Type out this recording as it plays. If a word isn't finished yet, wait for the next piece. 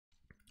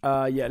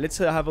Yeah, let's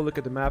have a look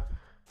at the map.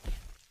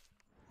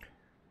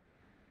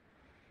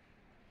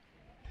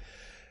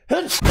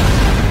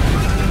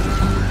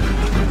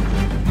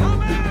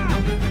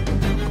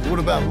 What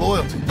about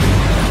loyalty?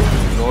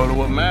 Loyal to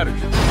what matters.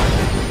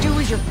 Do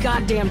as you're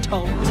goddamn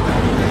told.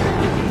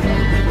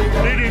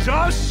 It is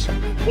us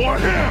or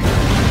him.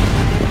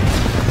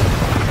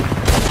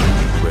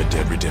 Red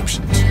Dead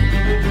Redemption 2.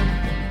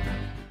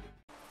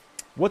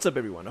 What's up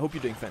everyone, I hope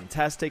you're doing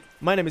fantastic.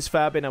 My name is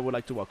Fab and I would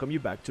like to welcome you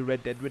back to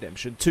Red Dead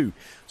Redemption 2.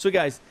 So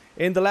guys,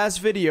 in the last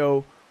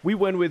video, we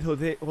went with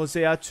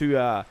Hosea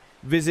to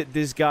visit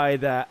this guy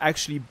that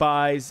actually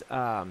buys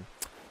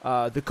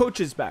the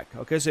coaches back.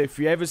 Okay, so if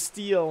you ever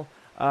steal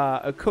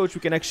a coach,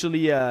 we can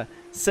actually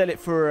sell it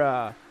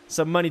for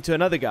some money to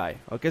another guy.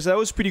 Okay, so that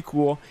was pretty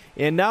cool.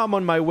 And now I'm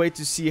on my way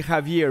to see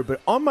Javier. But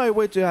on my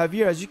way to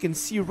Javier, as you can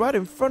see right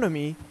in front of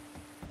me,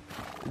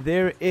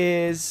 there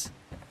is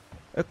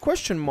a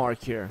question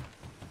mark here.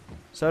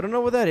 So I don't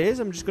know what that is.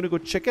 I'm just gonna go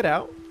check it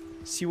out,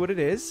 see what it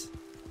is.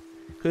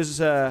 Because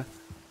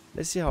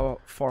let's see how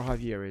far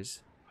Javier is.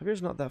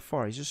 Javier's not that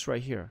far, he's just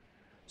right here.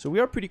 So we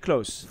are pretty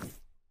close.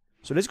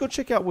 So let's go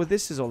check out what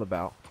this is all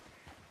about.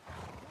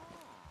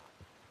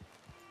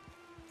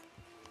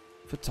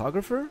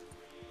 Photographer?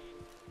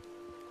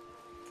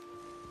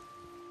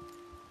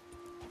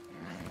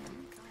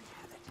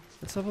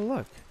 Let's have a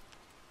look.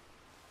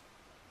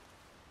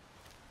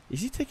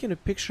 Is he taking a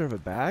picture of a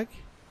bag?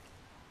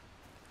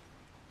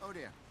 Oh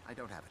dear, I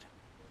don't have it.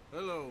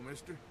 Hello,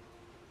 mister.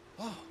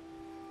 Oh.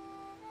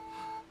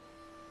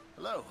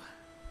 Hello.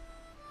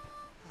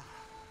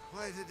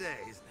 Quite a day,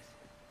 isn't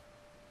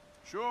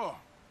it? Sure.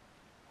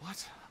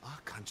 What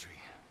a country.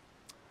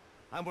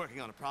 I'm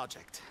working on a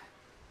project.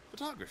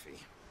 Photography.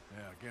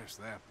 Yeah, I guess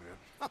that bit.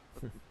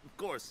 Of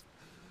course.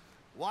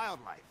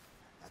 Wildlife.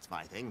 That's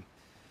my thing.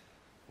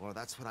 Or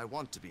that's what I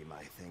want to be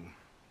my thing.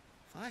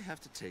 If I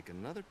have to take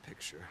another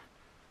picture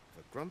of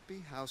a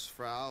grumpy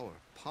housefrau or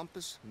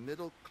pompous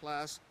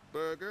middle-class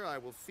burger, I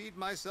will feed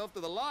myself to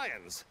the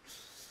lions.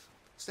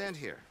 Stand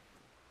here.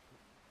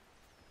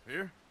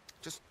 Here?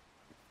 Just...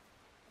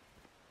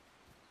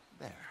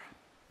 there.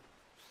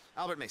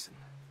 Albert Mason.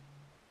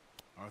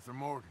 Arthur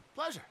Morgan.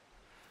 Pleasure.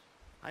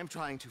 I'm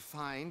trying to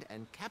find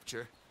and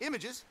capture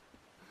images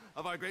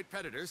of our great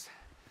predators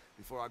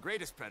before our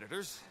greatest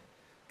predators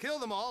kill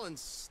them all and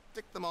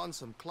stick them on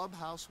some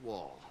clubhouse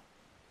wall.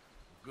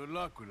 Good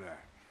luck with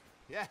that.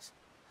 Yes,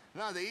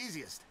 not the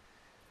easiest.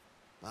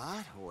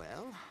 But,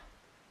 well,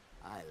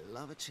 I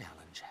love a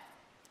challenge.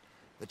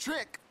 The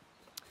trick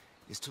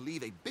is to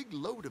leave a big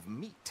load of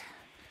meat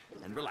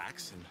and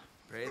relax and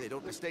pray they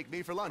don't mistake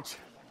me for lunch.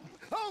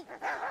 Oh!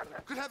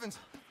 Good heavens!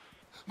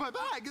 My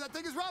bag! That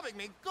thing is robbing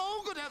me!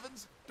 Oh, good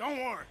heavens! Don't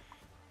worry.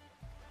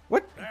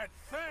 What? That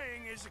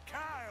thing is a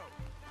coyote.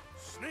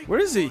 Sneaky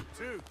Where is he? one,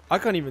 too. I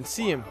can't even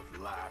see him.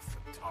 Wildlife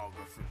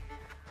photography.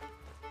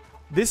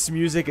 This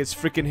music is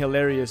freaking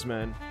hilarious,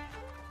 man.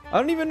 I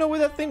don't even know where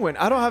that thing went.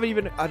 I don't have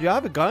even... do you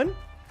have a gun?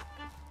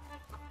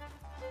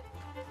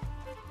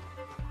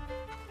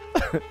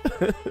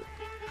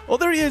 Oh,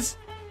 there he is.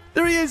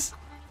 There he is.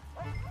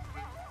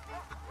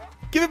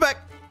 Give it back.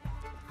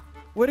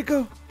 Where'd it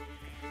go?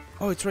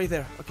 Oh, it's right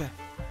there. Okay.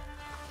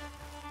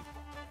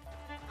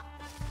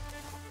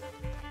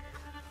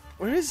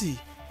 Where is he?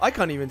 I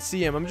can't even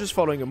see him. I'm just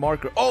following a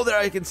marker. Oh, there,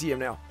 I can see him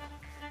now.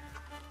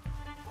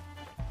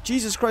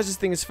 Jesus Christ, this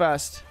thing is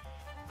fast.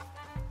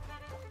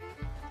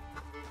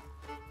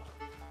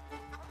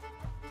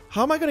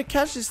 How am I gonna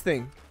catch this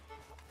thing?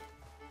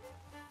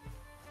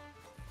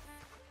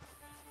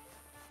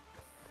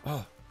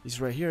 Oh,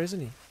 he's right here, isn't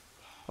he?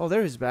 Oh,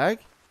 there's his bag.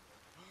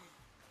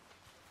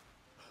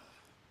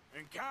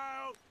 And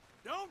Kyle,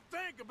 don't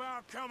think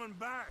about coming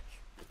back.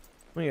 I'm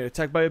gonna get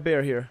attacked by a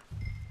bear here.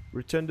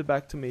 Return the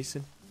bag to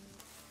Mason.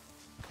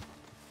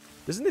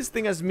 Doesn't this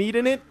thing has meat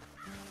in it?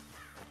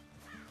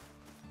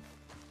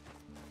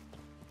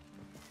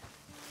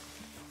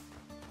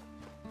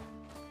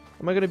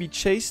 Am I gonna be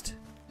chased?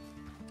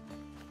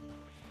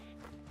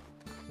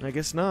 I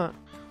guess not.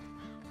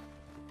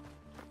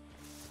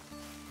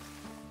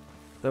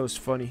 That was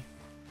funny.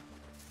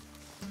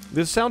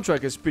 This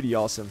soundtrack is pretty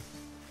awesome.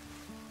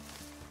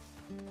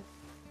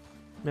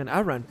 Man,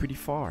 I ran pretty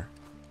far.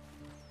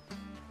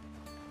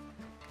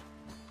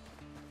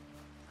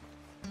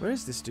 Where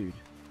is this dude?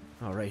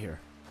 Oh, right here.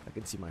 I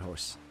can see my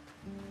horse.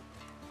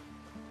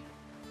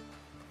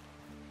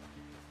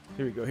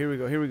 Here we go, here we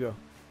go, here we go.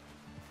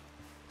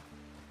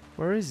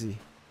 Where is he?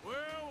 Well,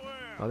 well.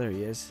 Oh, there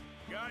he is.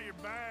 Got your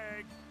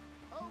bag.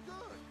 Oh,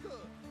 good,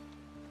 good.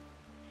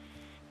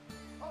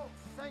 Oh,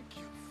 thank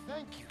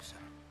you, sir.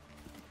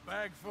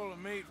 Bag full of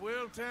meat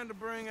will tend to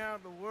bring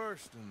out the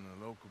worst in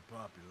the local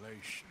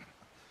population.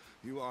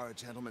 You are a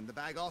gentleman. The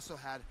bag also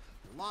had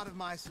a lot of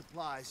my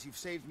supplies. You've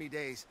saved me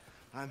days.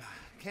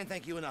 Can't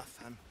thank you enough.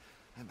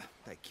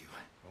 Thank you.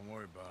 Don't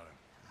worry about it.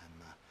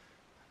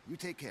 You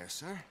take care,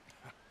 sir.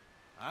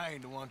 I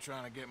ain't the one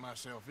trying to get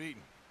myself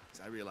eaten.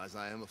 I realize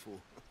I am a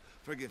fool.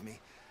 Forgive me.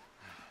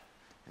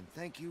 And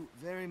thank you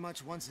very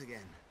much once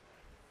again.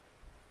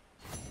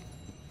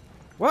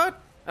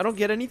 What? I don't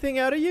get anything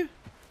out of you?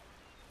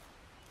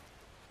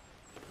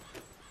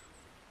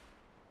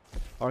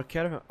 Our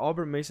cat,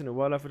 Auburn Mason, and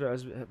wildlife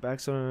has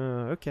backs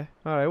on. Okay,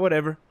 all right,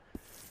 whatever.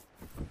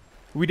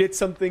 We did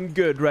something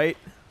good, right?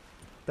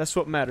 That's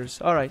what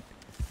matters. All right,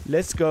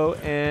 let's go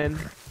and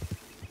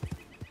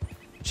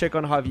check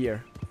on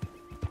Javier.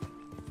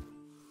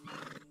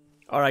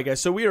 All right,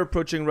 guys. So we are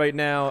approaching right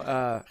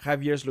now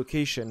Javier's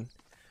location.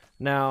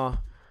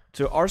 Now,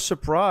 to our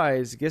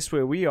surprise, guess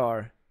where we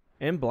are?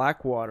 In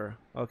Blackwater.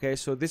 Okay,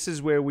 so this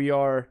is where we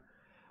are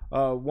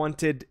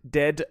wanted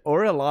dead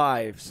or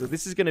alive. So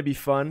this is gonna be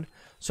fun.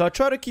 So I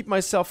try to keep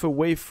myself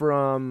away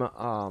from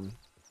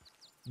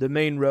the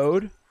main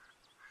road,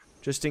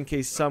 just in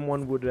case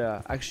someone would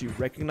actually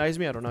recognize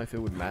me. I don't know if it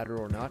would matter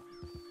or not.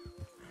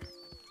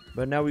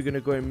 But now we're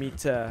gonna go and meet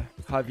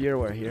Javier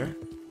right here.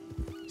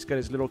 He's got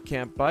his little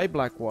camp by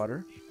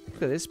Blackwater.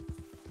 Look at this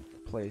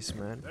place,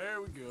 man.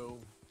 There we go.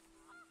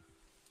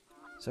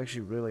 It's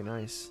actually really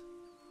nice.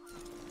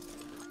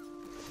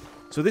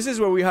 So this is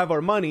where we have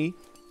our money,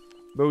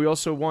 but we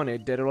also want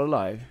it dead or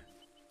alive.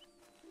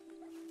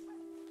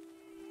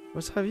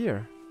 What's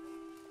Javier?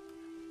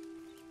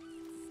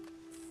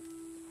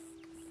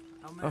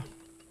 How many?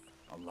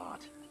 Oh. A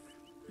lot.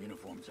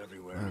 Uniforms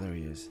everywhere. Oh, there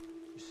he is.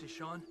 You see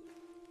Sean?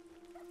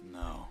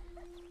 No,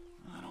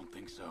 I don't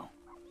think so.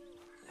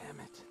 Damn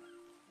it.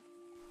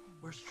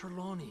 Where's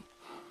Trelawney?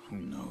 Who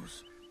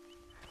knows?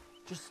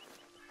 Just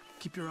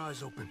keep your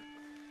eyes open.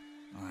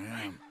 I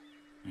am.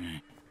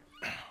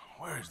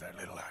 Where's that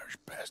little Irish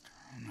bastard?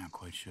 I'm not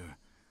quite sure.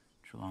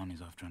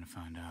 Trelawney's off trying to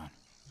find out.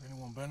 Has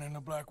anyone been in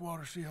the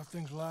Blackwater, see how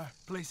things lie?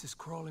 Place is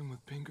crawling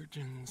with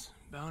Pinkertons,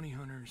 bounty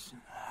hunters,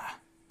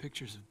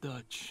 pictures of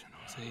Dutch and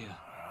Hosea.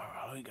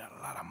 Well, we got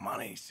a lot of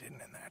money sitting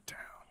in that town.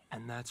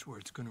 And that's where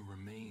it's gonna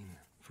remain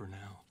for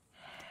now.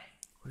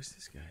 Where's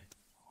this guy?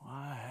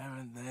 Why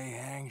haven't they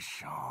hanged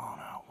Sean,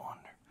 I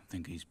wonder? I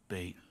think he's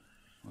bait.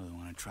 Well, they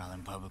want to trial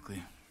him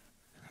publicly.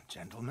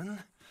 Gentlemen,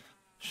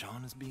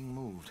 Sean is being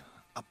moved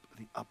up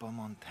the upper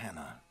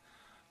Montana,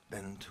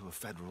 then to a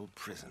federal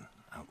prison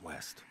out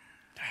west.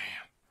 Damn.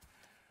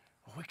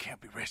 Well, we can't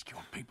be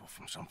rescuing people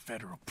from some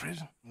federal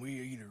prison. We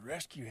either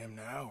rescue him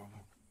now or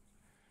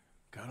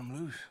cut him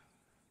loose.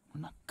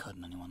 We're not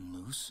cutting anyone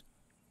loose.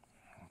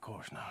 Of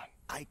course not.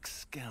 Ike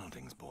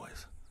Skelding's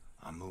boys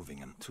are moving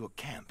him to a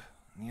camp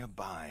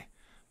nearby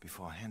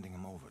before handing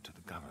him over to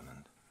the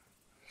government.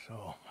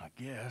 So, I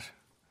guess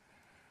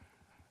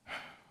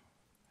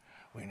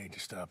we need to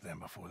stop them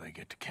before they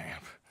get to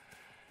camp.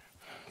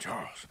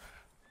 Charles,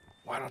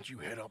 why don't you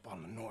head up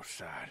on the north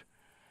side,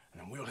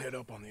 and then we'll head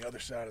up on the other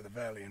side of the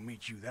valley and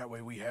meet you. That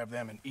way we have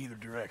them in either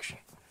direction.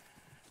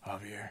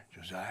 Javier,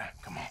 Josiah,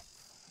 come on.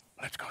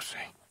 Let's go see.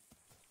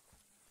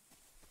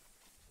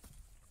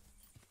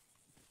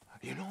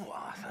 You know,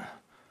 Arthur,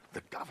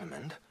 the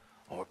government,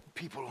 or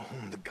people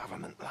whom the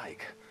government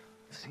like,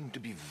 seem to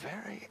be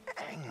very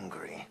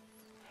angry.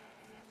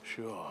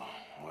 Sure.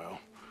 Well,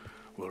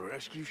 we'll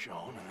rescue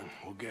Sean, and then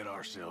we'll get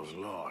ourselves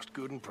lost,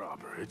 good and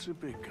proper. It's a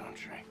big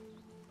country.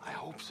 I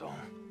hope so.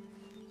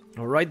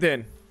 All right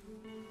then.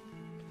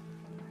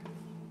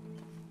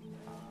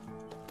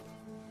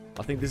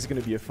 I think this is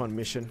gonna be a fun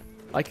mission.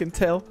 I can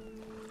tell.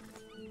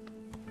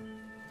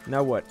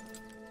 Now what?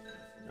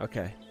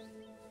 Okay.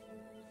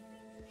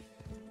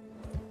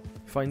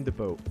 Find the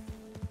boat.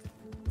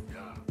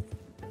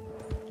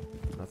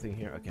 Nothing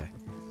here. Okay.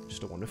 Just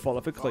don't want to fall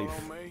off a cliff.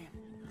 Follow me.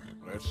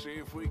 Let's see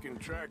if we can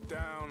track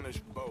down this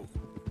boat.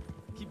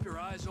 Keep your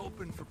eyes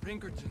open for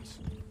Pinkertons.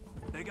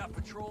 They got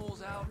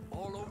patrols out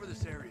all over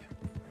this area.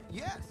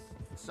 Yes,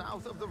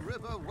 south of the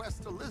river,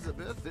 West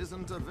Elizabeth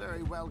isn't a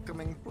very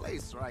welcoming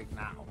place right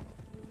now.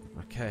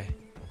 Okay.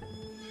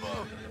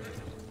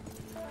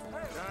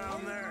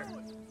 Down there.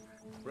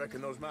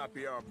 Reckon those might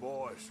be our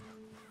boys.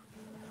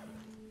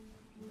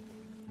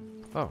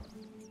 Oh.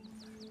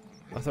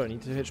 I thought I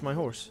needed to hitch my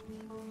horse.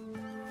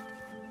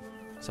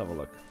 Let's have a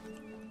look.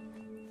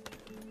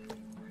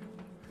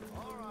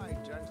 All right,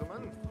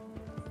 gentlemen.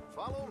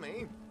 Follow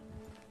me.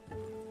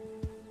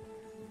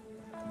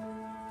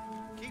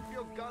 Keep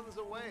your guns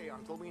away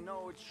until we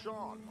know it's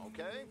Sean,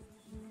 okay?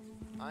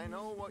 I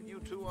know what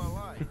you two are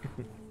like.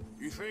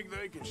 You think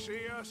they can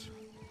see us?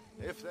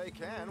 If they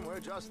can, we're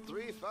just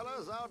three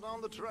fellas out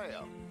on the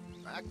trail.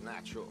 Act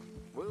natural.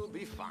 We'll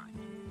be fine.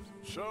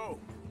 So,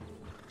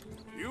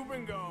 you've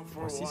been gone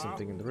for I a see while.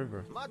 something in the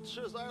river. Much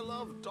as I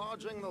love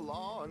dodging the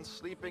law and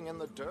sleeping in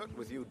the dirt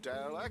with you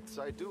derelicts,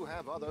 I do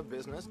have other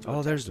business to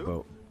Oh, there's the attend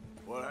to. boat.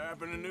 What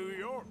happened in New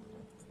York?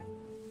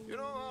 You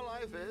know how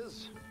life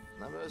is.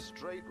 Never a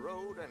straight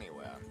road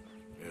anywhere.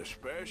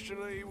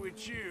 Especially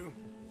with you.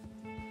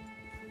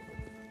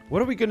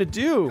 What are we gonna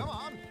do? Come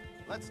on,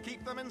 let's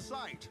keep them in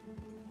sight.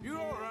 You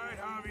all right,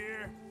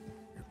 Javier?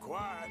 You're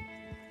quiet.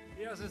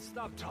 He hasn't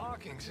stopped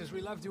talking since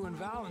we left you in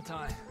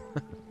Valentine.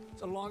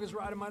 It's the longest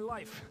ride of my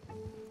life.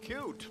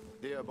 Cute,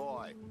 dear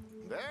boy.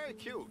 Very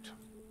cute.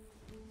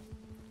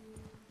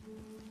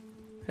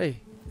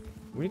 Hey,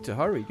 we need to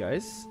hurry,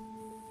 guys.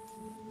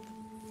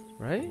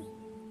 Right?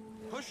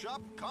 Push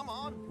up, come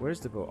on. Where's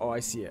the boat? Oh,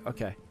 I see it.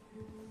 Okay.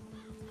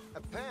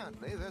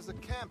 Apparently, there's a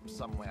camp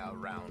somewhere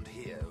around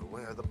here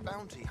where the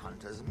bounty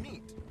hunters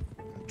meet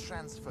and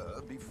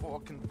transfer before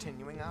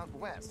continuing out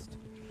west.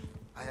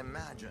 I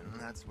imagine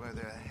that's where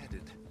they're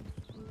headed.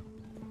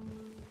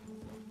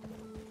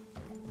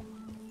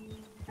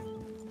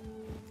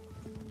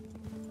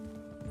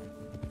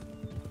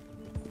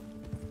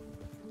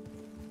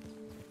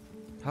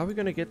 How are we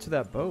gonna get to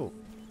that boat?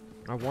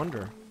 I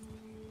wonder.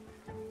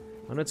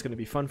 I know it's gonna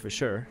be fun for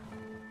sure.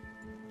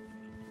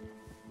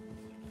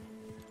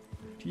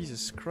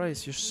 Jesus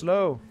Christ, you're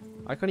slow.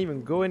 I can't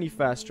even go any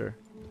faster.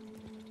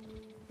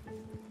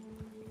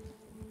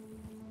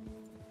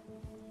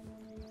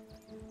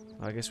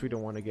 I guess we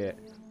don't want to get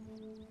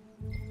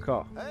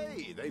caught.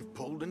 Hey, they've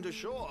pulled into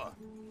shore.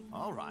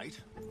 All right,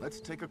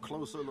 let's take a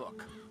closer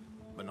look.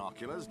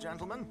 Binoculars,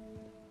 gentlemen?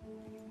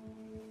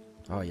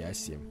 Oh yeah, I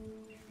see him.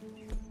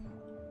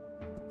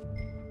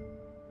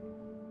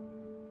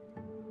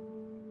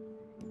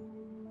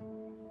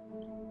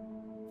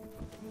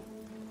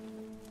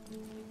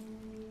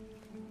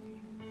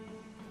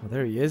 Oh,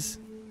 there he is.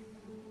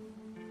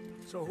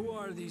 So who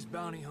are these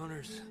bounty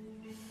hunters?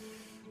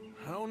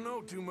 I don't know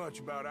too much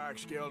about Ike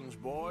Skelton's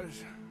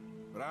boys,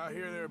 but I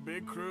hear they're a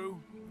big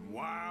crew,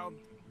 wild,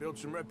 built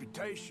some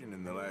reputation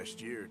in the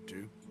last year or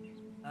two.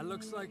 That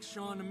looks like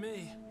Sean to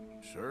me.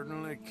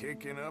 Certainly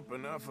kicking up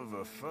enough of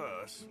a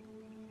fuss.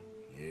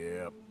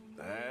 Yep,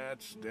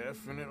 that's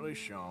definitely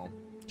Sean.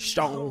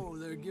 Oh,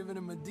 they're giving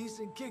him a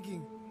decent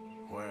kicking.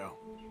 Well,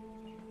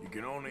 you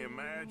can only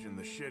imagine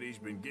the shit he's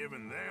been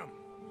giving them.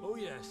 Oh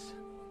yes.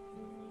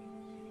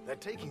 They're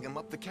taking him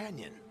up the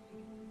canyon.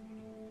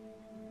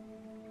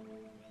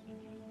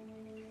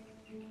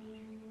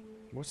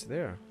 What's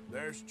there?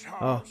 There's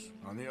Charles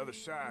on the other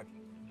side.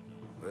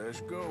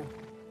 Let's go.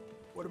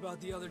 What about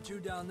the other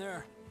two down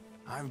there?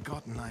 I've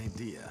got an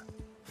idea.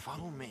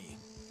 Follow me.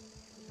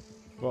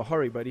 Well,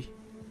 hurry, buddy.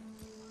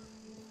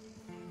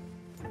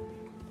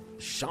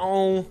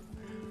 Sean,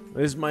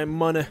 where's my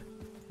money?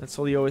 That's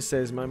all he always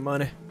says, my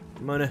money.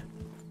 Money.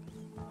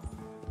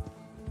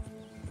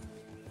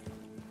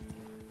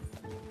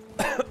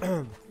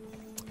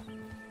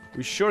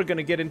 We're sure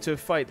gonna get into a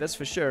fight, that's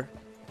for sure.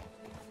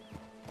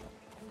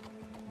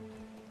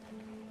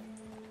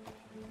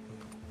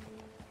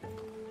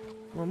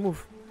 Come on,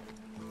 move.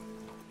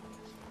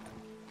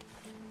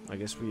 I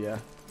guess we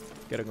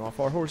getting off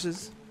our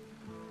horses.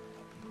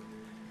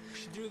 We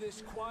should do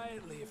this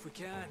quietly if we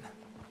can.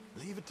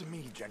 Leave it to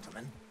me,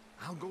 gentlemen.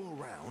 I'll go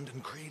around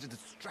and create a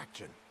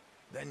distraction.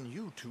 Then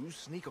you two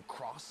sneak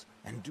across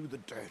and do the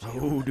dirty.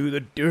 Oh, do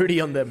the dirty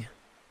on them.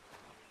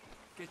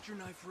 Get your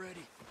knife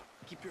ready.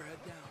 Keep your head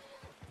down.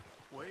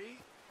 Wait.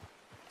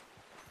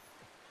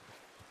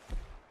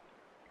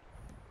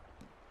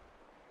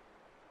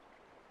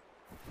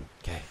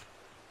 Okay.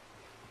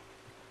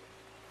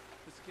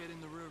 Let's get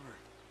in the river.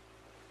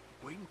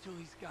 Wait until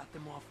he's got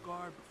them off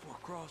guard before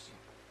crossing.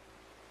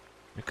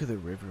 Look at the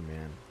river,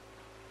 man.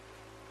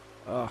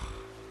 Ugh,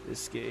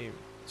 this game.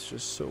 It's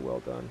just so well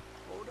done.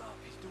 Hold up,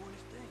 he's doing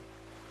his thing.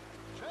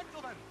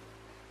 Gentlemen!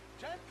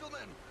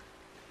 Gentlemen!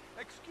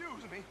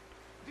 Excuse me.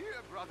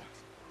 Dear brothers,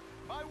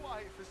 my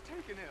wife is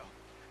taken ill.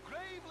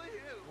 Gravely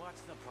ill.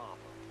 What's the problem?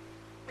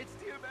 It's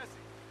dear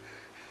Bessie.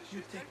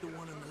 You take the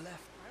one on the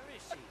left. Where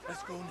is she?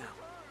 Let's go now.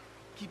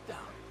 Keep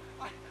down.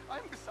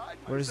 I'm beside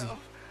myself. Where is he?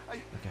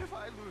 Okay. If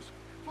I lose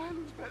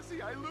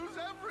Bessie, I lose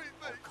everything.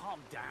 Oh, calm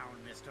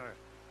down, mister.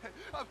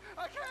 I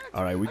can't.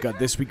 All right, we got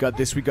this. We got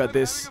this. We I'm got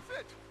this. having a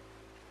fit.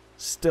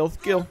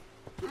 Stealth kill.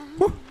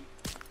 Woo.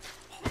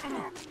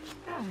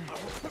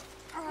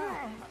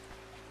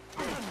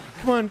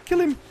 Come on, kill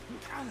him.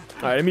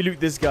 All right, let me loot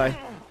this guy.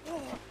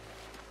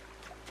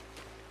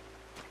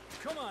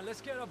 Come on,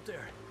 let's get up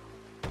there.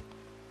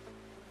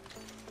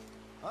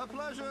 A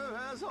pleasure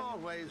as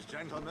always,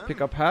 gentlemen.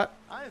 Pick up hat.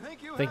 I think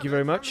Thank have you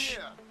very it from much.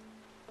 here.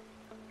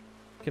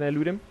 Can I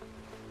loot him?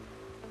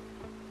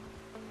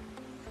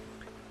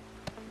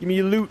 Give me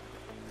your loot.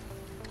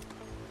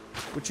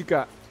 What you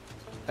got?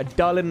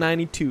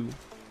 $1.92.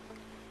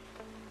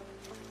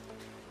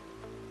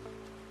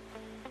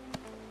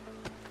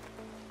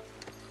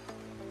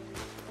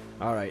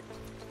 All right.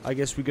 I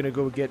guess we're gonna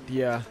go get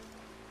the.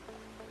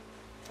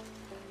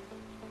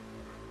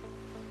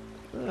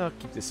 I'll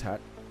keep this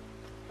hat.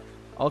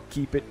 I'll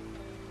keep it.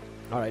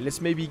 All right.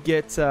 Let's maybe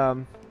get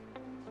arm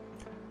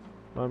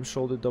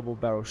shoulder double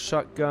barrel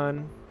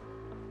shotgun.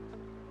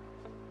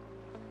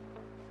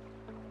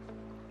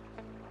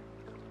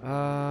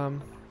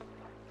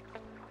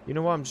 You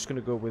know what? I'm just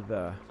gonna go with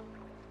a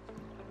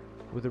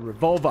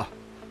revolver.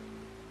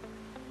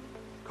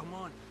 Come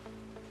on.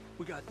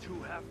 We got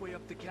two halfway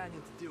up the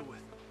canyon to deal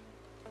with.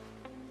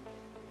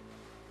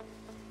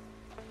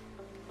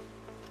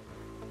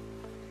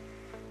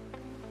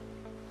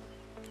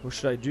 What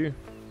should I do? Hey,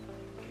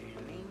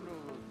 lean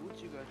those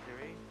boots you got there,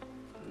 eh?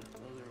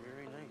 Those are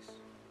very nice.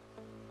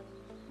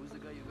 Who's the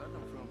guy you got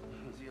them from?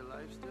 Is he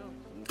alive still?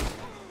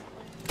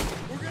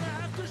 We're gonna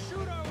have to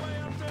shoot our way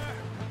up there.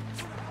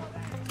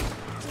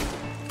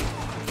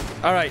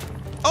 All right.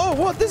 Oh,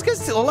 what? This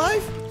guy's still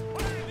alive?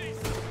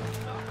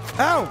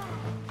 Ow!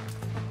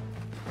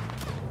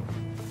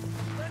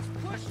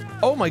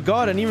 Oh my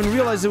god, I didn't even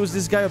realize there was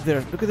this guy up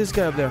there. Look at this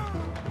guy up there.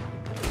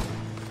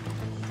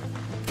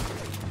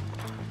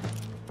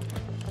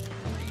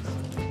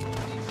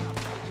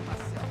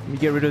 Let me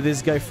get rid of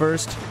this guy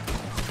first.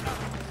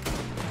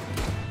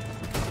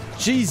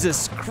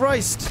 Jesus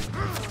Christ!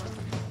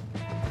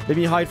 Let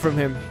me hide from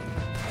him.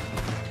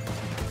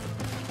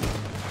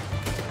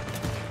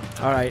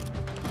 Alright.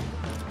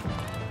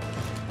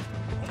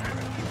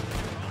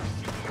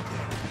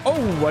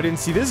 Oh, I didn't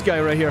see this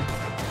guy right here.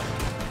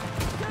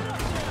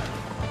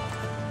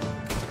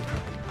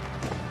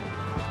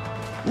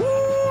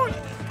 Woo!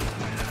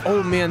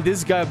 Oh man,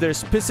 this guy up there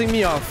is pissing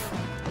me off.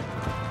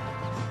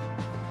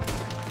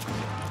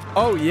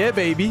 Oh yeah,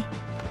 baby.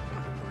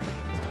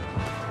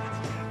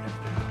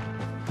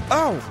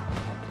 Oh!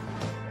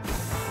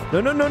 No,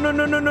 no, no, no,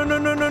 no, no, no, no,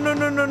 no, no, no,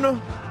 no, no,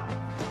 no.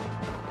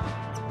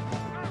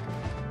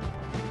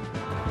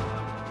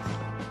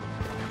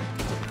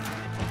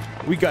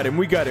 We got him,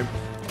 we got him.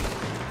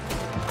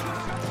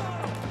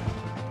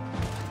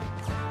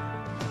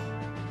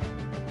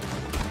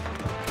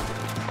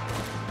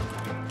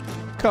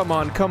 Come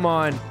on, come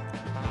on.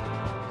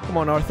 Come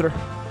on, Arthur.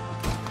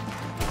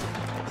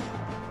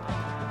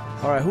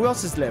 Alright, who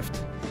else is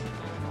left?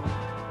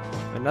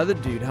 Another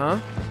dude, huh?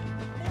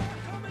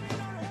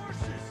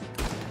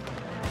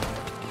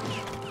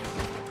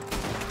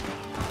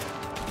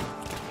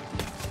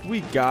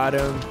 We got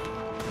him.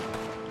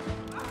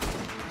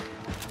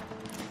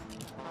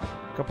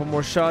 Couple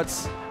more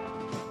shots.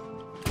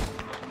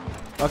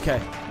 Okay.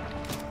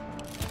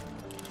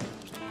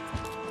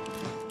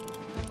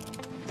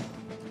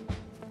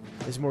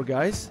 There's more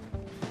guys.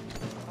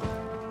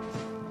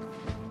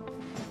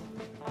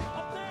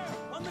 Up there,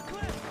 on the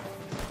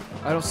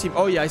cliff. I don't see him.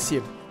 Oh yeah, I see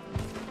him.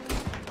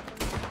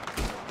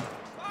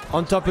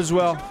 On top as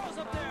well. Charles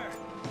up there.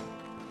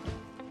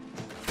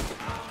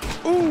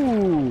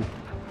 Ooh.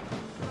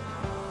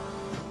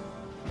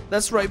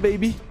 That's right,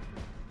 baby.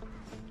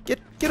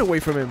 Get away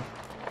from him.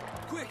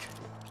 Quick.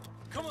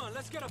 Come on,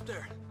 let's get up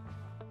there.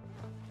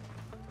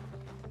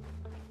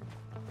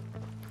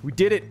 We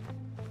did it.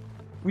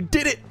 We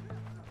did it.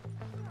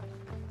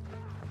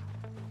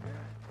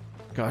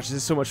 Gosh, this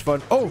is so much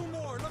fun. Oh. Two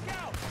more, look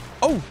out.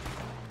 Oh.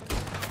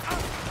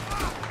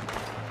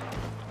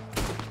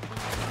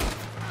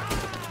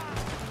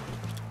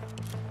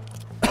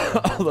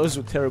 Oh, those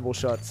were terrible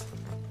shots.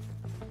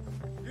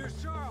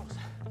 Here's Charles.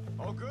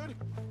 All good?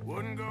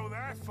 Wouldn't go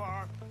that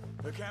far.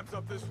 The camp's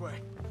up this way.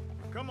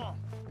 Come on.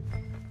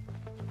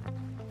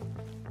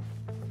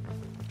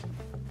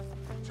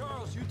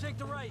 Charles, you take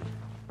the right.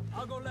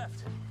 I'll go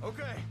left.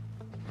 Okay.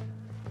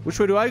 Which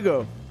way do I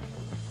go?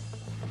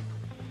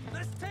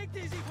 Let's take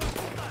these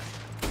equipment.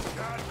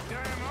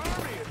 Goddamn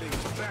army of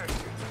these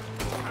bastards.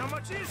 How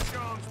much is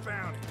Sean's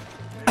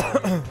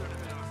bounty?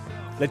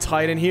 Let's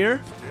hide in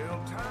here.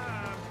 Still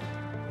time.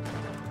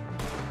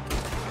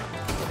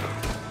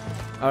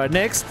 Alright,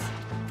 next.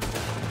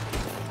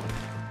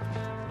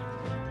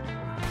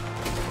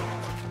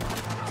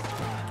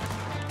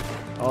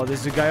 Oh,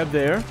 there's a guy up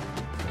there.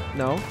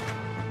 No.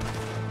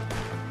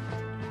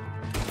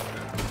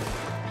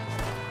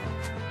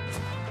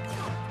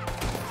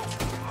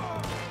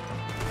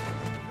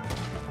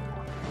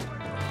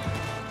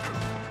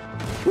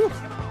 Whew.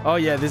 Oh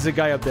yeah, there's a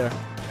guy up there.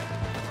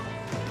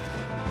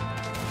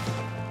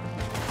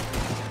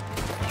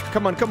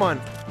 Come on, come on.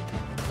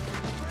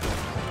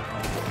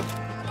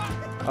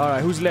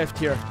 Alright, who's left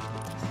here?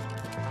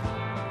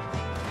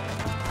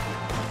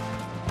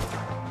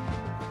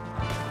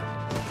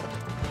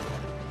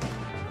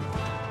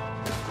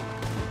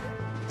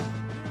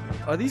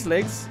 Are these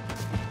legs?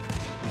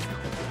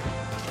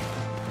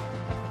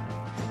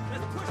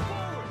 Let's push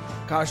forward.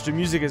 Gosh, the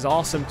music is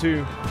awesome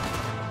too.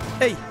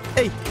 Hey,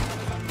 hey.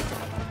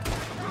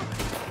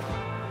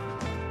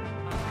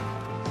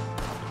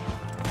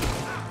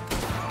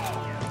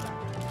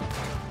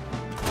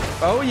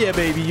 Oh yeah,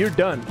 baby, you're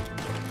done.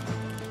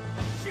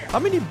 How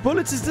many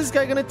bullets is this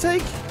guy gonna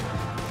take?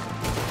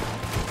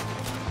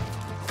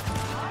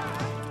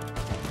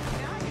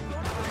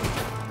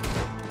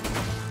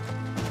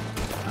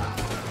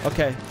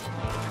 Okay.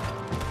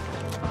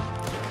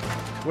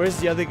 Where's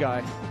the other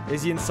guy?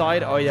 Is he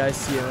inside? Oh yeah, I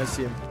see him, I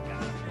see him.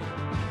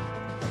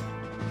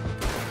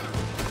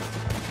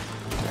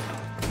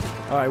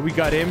 Alright, we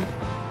got him.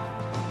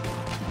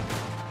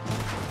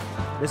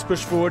 Let's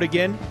push forward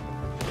again.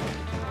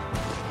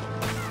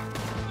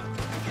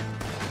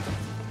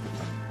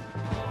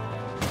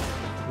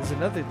 There's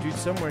another dude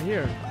somewhere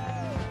here.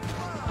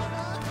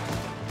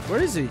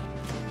 Where is he?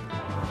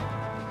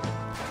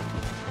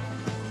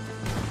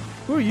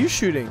 Who are you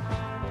shooting?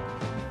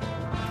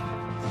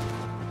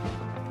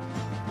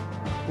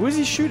 Who is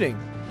he shooting?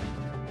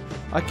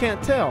 I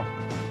can't tell.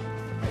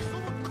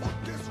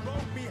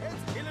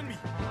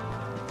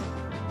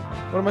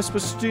 What am I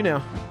supposed to do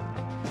now?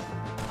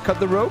 Cut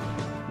the rope?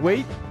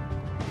 Wait.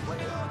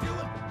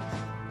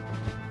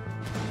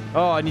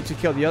 Oh, I need to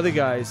kill the other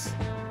guys.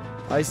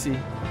 I see.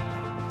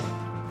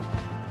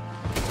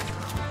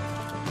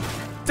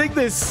 Take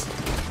this! We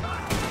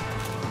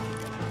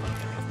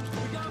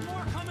got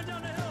more coming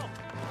down the hill.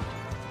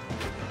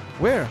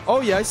 Where? Oh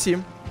yeah, I see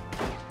him.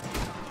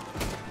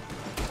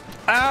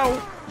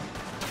 Ow!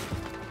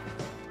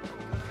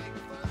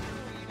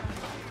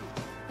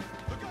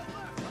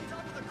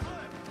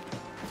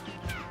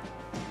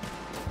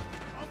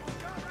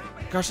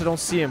 Gosh, I don't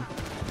see him.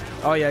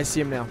 Oh yeah, I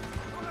see him now.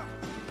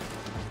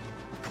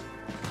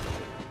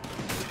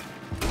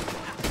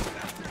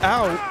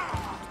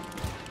 Ow!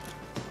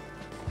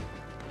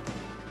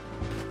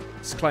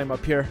 Let's climb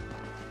up here.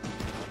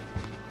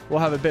 We'll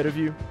have a better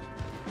view.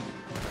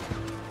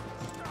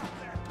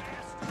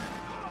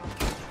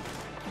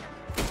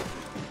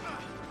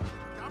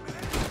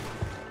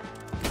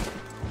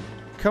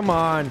 Come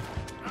on.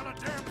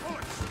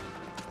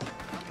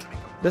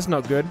 That's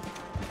not good.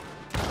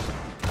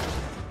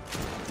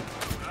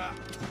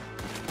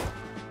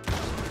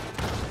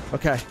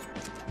 Okay.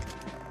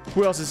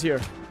 Who else is here?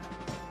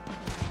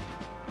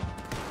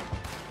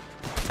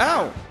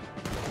 Ow!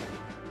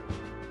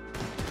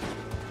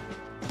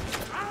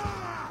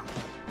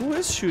 Who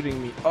is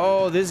shooting me?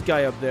 Oh, this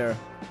guy up there.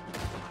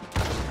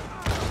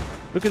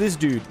 Look at this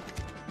dude.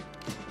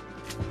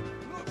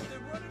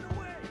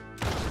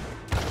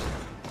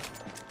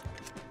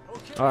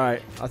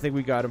 Alright, I think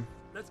we got him.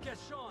 Let's get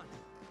Sean.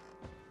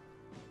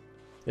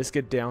 Let's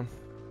get down.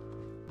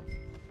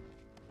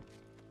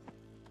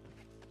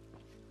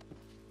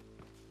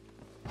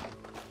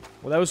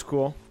 Well, that was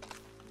cool.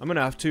 I'm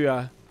gonna have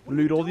to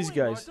loot all these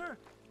guys. Arthur?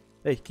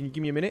 Hey, can you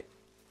give me a minute?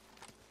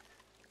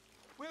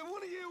 Will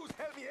one of you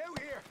help me out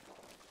here?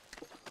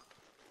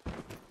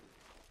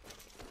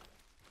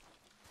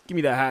 Give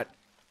me that hat.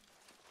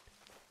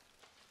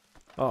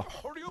 Oh,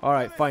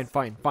 alright, fine.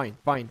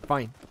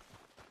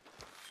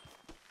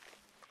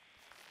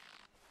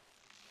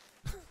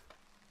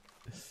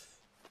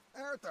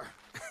 Arthur.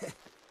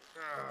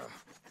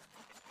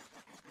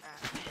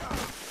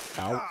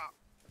 Ow.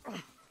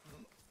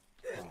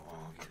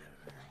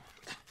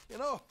 You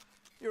know,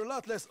 you're a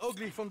lot less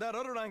ugly from that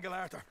other angle,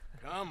 Arthur.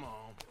 Come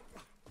on.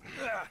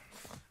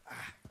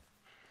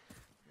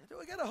 Do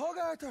I get a hug,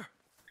 Arthur?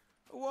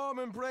 A warm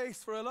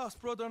embrace for a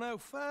lost brother now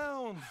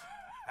found.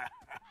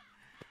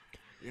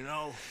 You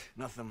know,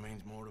 nothing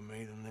means more to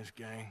me than this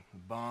gang. The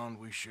bond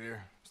we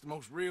share. It's the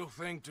most real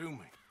thing to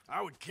me. I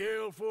would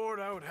kill for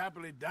it, I would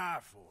happily die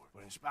for it.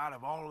 But in spite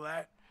of all of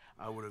that,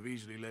 I would have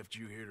easily left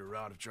you here to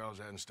rot if Charles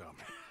hadn't stopped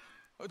me.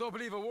 I don't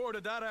believe a word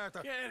of that,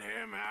 Arthur. Get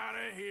him out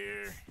of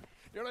here.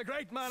 You're a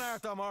great man,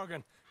 Arthur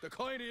Morgan. The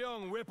kind of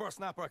young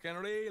whippersnapper can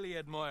really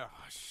admire.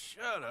 Oh,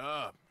 shut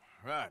up.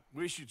 Right,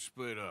 we should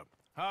split up.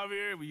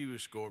 Javier, will you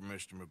escort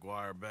Mr.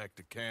 McGuire back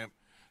to camp?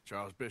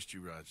 Charles, best you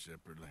ride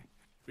separately.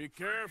 Be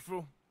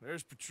careful.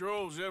 There's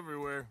patrols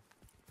everywhere.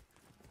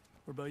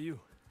 What about you?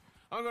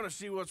 I'm gonna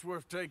see what's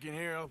worth taking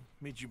here. I'll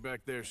meet you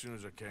back there as soon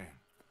as I can.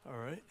 All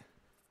right.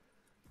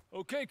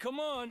 Okay,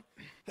 come on.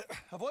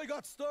 Have I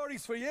got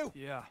stories for you?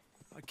 Yeah,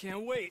 I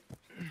can't wait.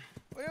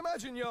 I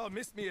imagine y'all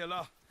missed me a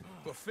lot,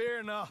 but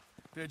fear not.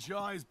 The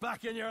joy is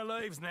back in your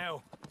lives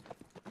now.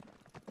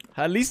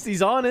 At least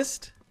he's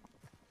honest.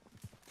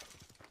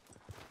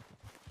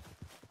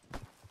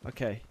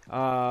 Okay,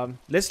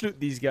 let's loot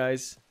these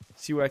guys.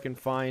 See what I can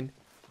find.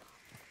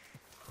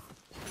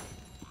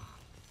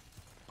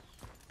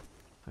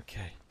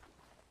 Okay.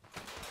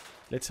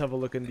 Let's have a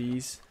look in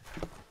these.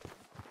 I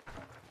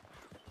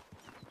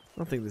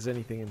don't think there's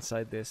anything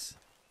inside this.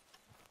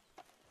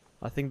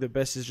 I think the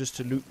best is just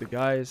to loot the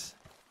guys.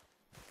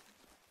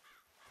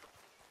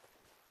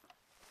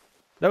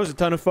 That was a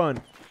ton of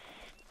fun.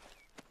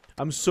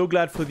 I'm so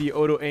glad for the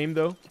auto aim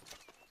though.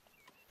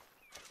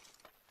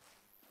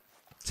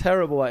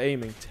 Terrible at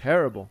aiming.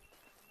 Terrible.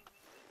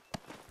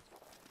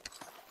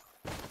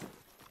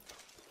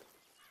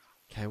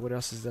 Okay, what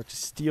else is there to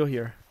steal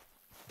here?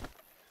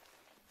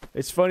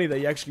 It's funny that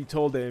you actually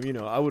told him, you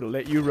know, I would have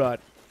let you rot.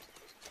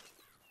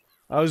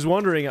 I was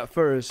wondering at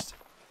first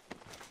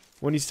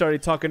when he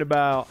started talking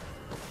about...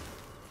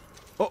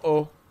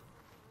 Uh-oh.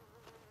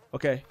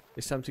 Okay,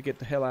 it's time to get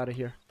the hell out of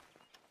here.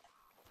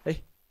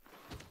 Hey.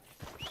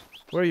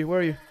 Where are you? Where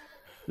are you?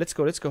 Let's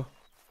go, let's go.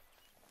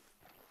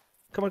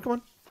 Come on, come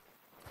on.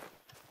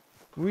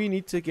 We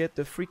need to get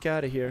the freak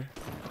out of here.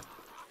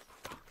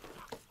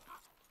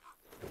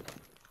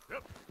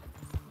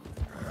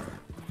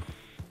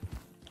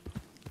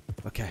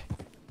 Okay,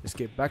 let's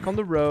get back on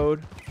the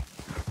road.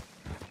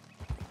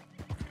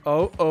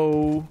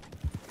 Oh.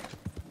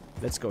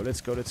 Let's go,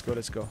 let's go, let's go,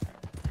 let's go.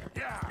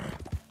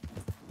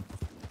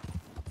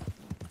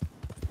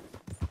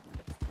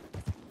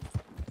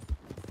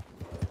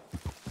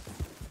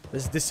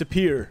 Let's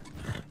disappear.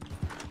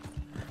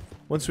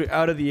 Once we're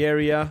out of the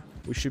area,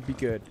 we should be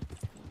good.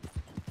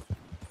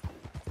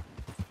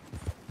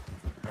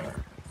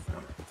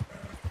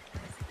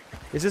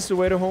 Is this the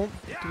way to home?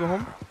 To go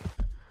home?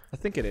 I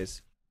think it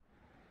is.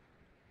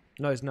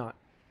 No, it's not.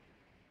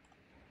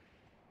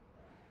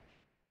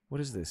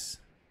 What is this?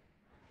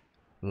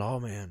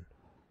 Lawman.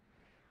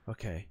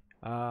 Okay.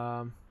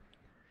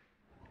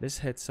 Let's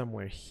head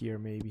somewhere here,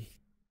 maybe.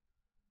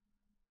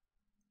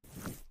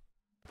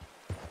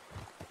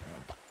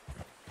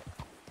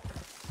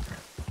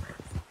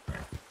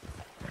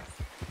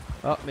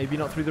 Oh, maybe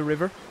not through the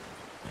river.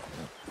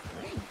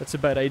 That's a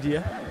bad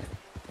idea.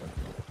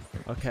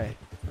 Okay.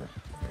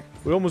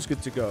 We're almost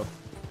good to go.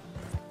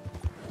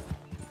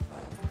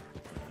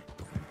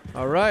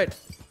 Alright.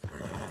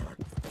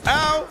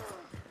 Ow!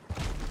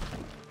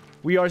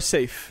 We are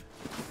safe.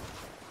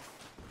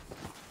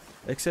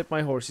 Except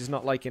my horse is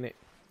not liking it.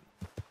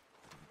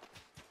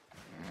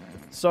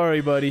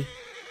 Sorry, buddy.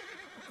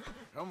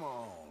 Come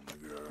on,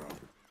 girl.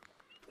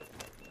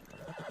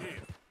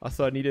 I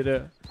thought I needed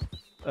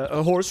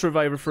a horse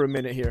reviver for a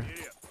minute here.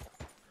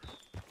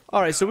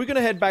 Alright, so we're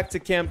gonna head back to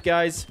camp,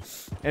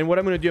 guys. And what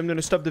I'm gonna do, I'm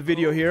gonna stop the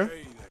video here.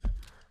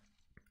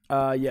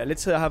 Yeah,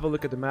 let's have a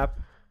look at the map.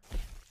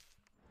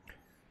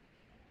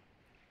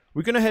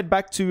 We're gonna head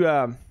back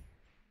to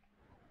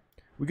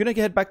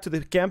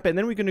the camp, and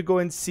then we're gonna go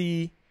and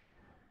see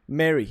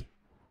Mary.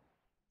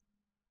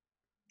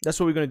 That's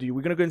what we're gonna do.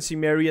 We're gonna go and see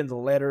Mary and the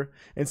letter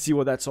and see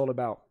what that's all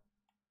about.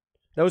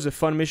 That was a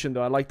fun mission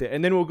though, I liked it.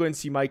 And then we'll go and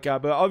see Micah,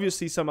 but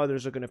obviously some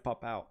others are gonna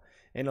pop out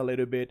in a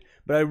little bit.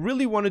 But I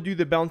really want to do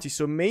the bounty,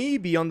 so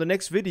maybe on the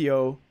next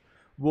video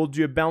we'll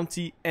do a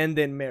bounty and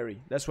then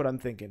Mary. That's what I'm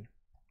thinking.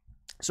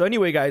 So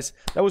anyway, guys,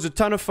 that was a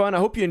ton of fun. I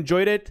hope you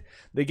enjoyed it.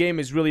 The game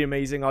is really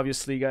amazing,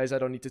 obviously, guys. I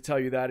don't need to tell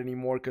you that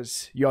anymore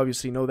because you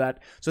obviously know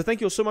that. So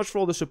thank you all so much for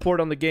all the support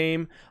on the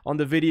game, on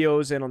the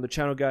videos, and on the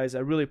channel, guys. I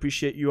really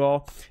appreciate you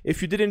all.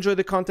 If you did enjoy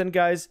the content,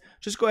 guys,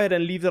 just go ahead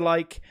and leave the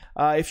like.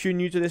 If you're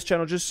new to this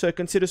channel, just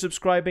consider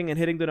subscribing and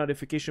hitting the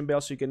notification bell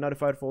so you get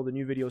notified for all the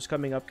new videos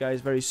coming up, guys,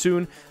 very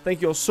soon.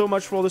 Thank you all so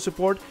much for all the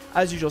support.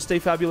 As usual, stay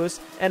fabulous,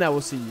 and I will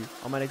see you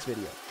on my next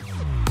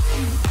video.